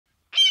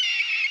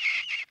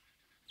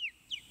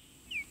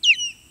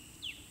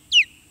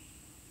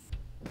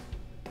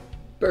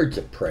Birds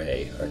of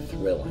prey are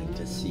thrilling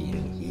to see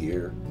and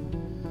hear.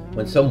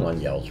 When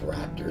someone yells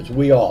raptors,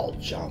 we all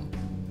jump.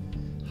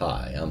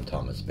 Hi, I'm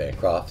Thomas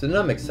Bancroft, and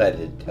I'm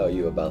excited to tell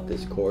you about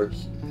this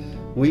course.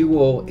 We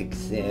will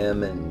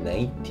examine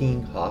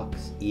 19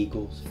 hawks,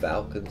 eagles,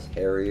 falcons,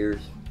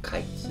 harriers,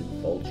 kites,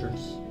 and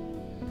vultures.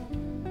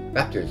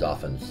 Raptors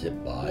often zip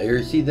by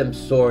or see them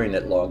soaring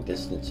at long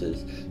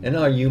distances, and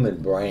our human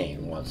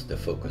brain wants to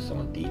focus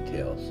on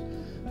details.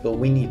 But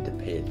we need to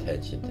pay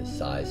attention to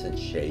size and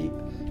shape,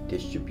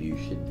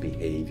 distribution,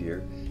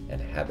 behavior, and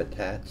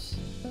habitats.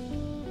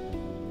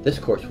 This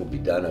course will be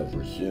done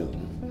over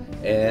Zoom,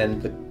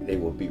 and they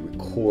will be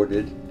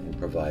recorded and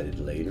provided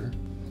later.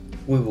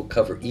 We will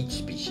cover each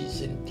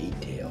species in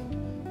detail,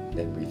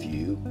 then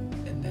review,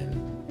 and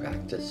then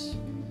practice.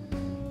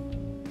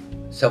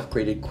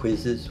 Self-graded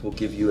quizzes will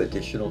give you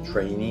additional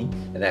training,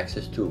 and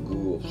access to a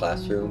Google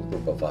Classroom will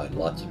provide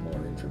lots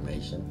more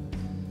information.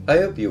 I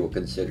hope you will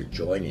consider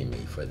joining me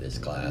for this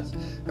class.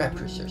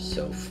 Raptors are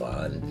so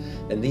fun,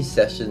 and these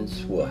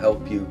sessions will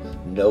help you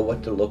know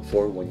what to look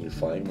for when you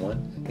find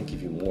one and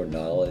give you more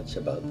knowledge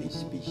about these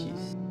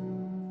species.